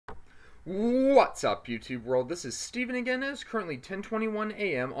What's up, YouTube world? This is Steven again. It is currently 10:21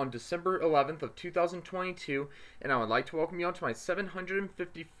 a.m. on December 11th of 2022, and I would like to welcome you all to my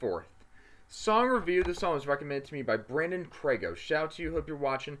 754th song review. This song was recommended to me by Brandon Crago. Shout out to you, hope you're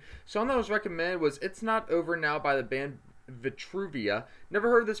watching. Song that was recommended was It's Not Over Now by the band Vitruvia.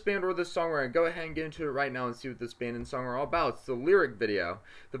 Never heard of this band or this song. We're going to go ahead and get into it right now and see what this band and song are all about. It's the lyric video.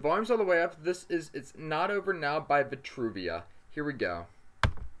 The volume's all the way up. This is It's Not Over Now by Vitruvia. Here we go.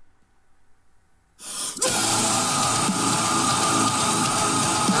 Nice.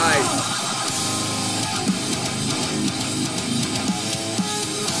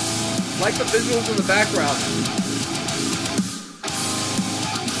 Like the visuals in the background.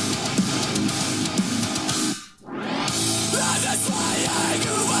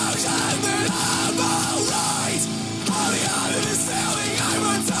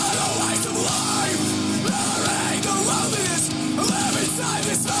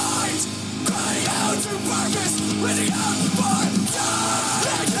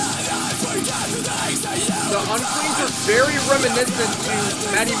 The uncleans are very reminiscent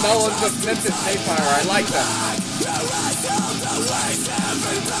to Matty Mullins of Memphis. I like that.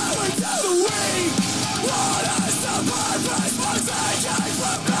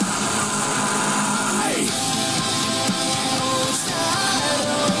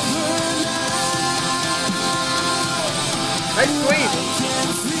 Nice sweep.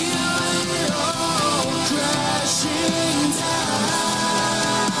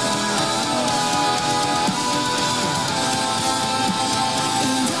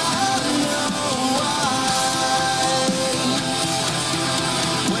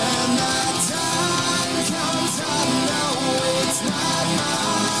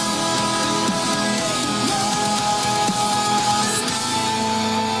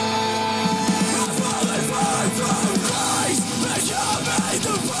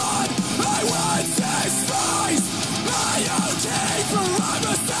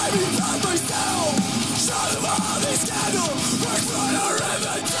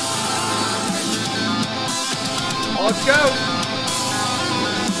 Let's go.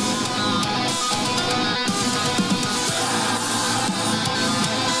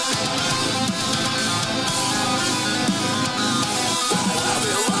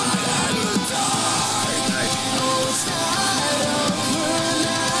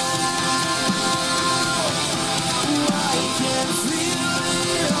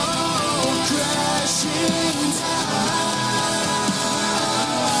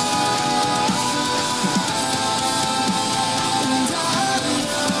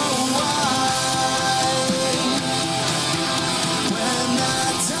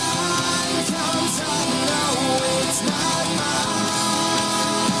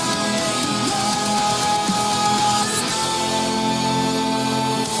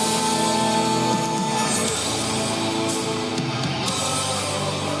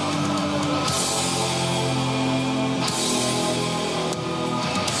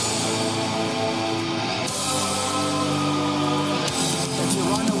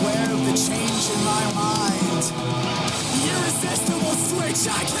 I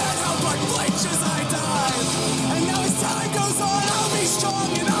can't help but flinch as I dive. And now as time goes on, I'll be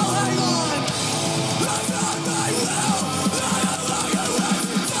strong and I'll hang on. That's not my will. I no longer want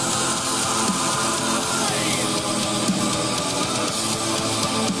to die.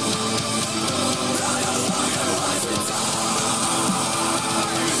 I no longer want to die.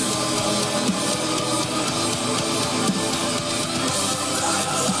 I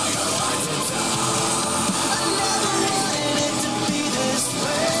no longer want to die. I never wanted it to be this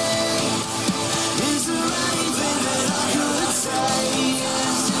way. Is there anything that I could say?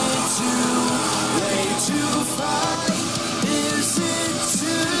 Is it too late to fight? Is it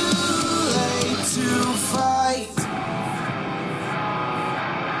too late to fight?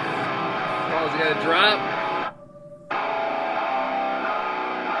 Oh, is he gonna drop?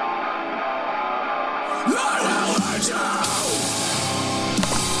 I will let you.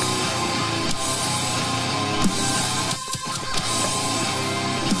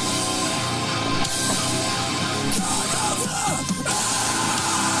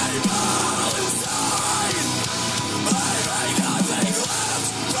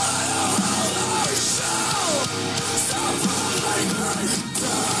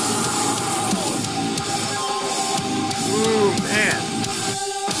 Ooh, man.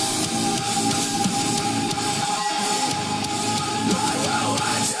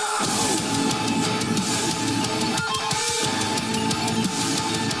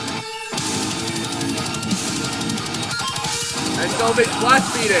 Nice elevate flash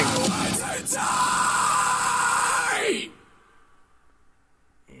beating.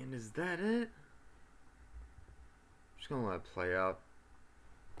 And is that it? Just gonna let it play out.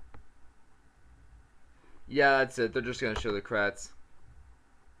 Yeah, that's it. They're just gonna show the credits.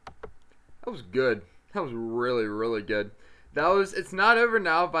 That was good. That was really, really good. That was It's Not Over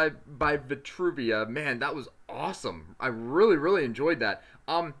Now by Vitruvia. Man, that was awesome. I really, really enjoyed that.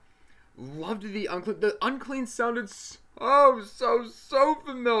 Loved the unclean. The unclean sounded so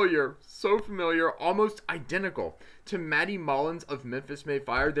familiar. So familiar. Almost identical to Matty Mullins of Memphis May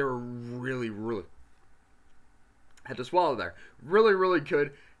Fire. They were really, really, had to swallow there. Really, really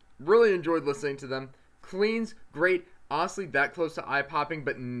good. Really enjoyed listening to them. Cleans, great. Honestly, that close to eye popping,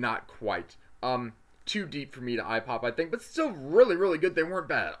 but not quite. Too deep for me to eye pop, I think, but still really, really good. They weren't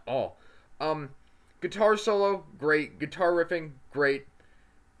bad at all. Guitar solo, great. Guitar riffing, great.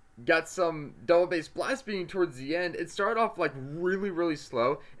 Got some double bass blast beating towards the end. It started off like really, really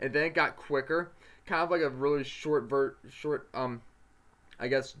slow, and then it got quicker. Kind of like a really short, I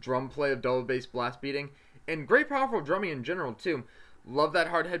guess, drum play of double bass blast beating. And great, powerful drumming in general, too. Love that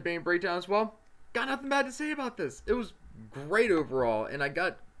hard headbanging breakdown as well. Got nothing bad to say about this. It was great overall, and I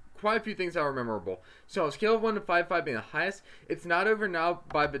got quite a few things that were memorable. So, on a scale of 1 to 5, 5 being the highest, It's Not Over Now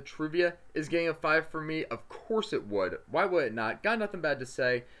by Vitruvia is getting a 5 for me. Of course it would. Why would it not? Got nothing bad to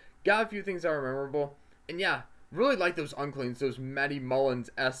say. Got a few things that were memorable. And yeah, really like those uncleans, those Matty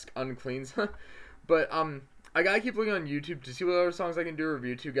Mullins-esque uncleans. But, I gotta keep looking on YouTube to see what other songs I can do a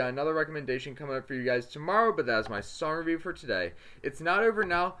review to. Got another recommendation coming up for you guys tomorrow, but that is my song review for today. It's Not Over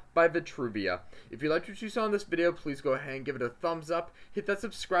Now by Vitruvia. If you liked what you saw in this video, please go ahead and give it a thumbs up, hit that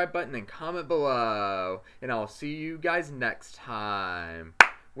subscribe button, and comment below. And I'll see you guys next time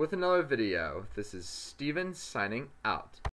with another video. This is Steven signing out.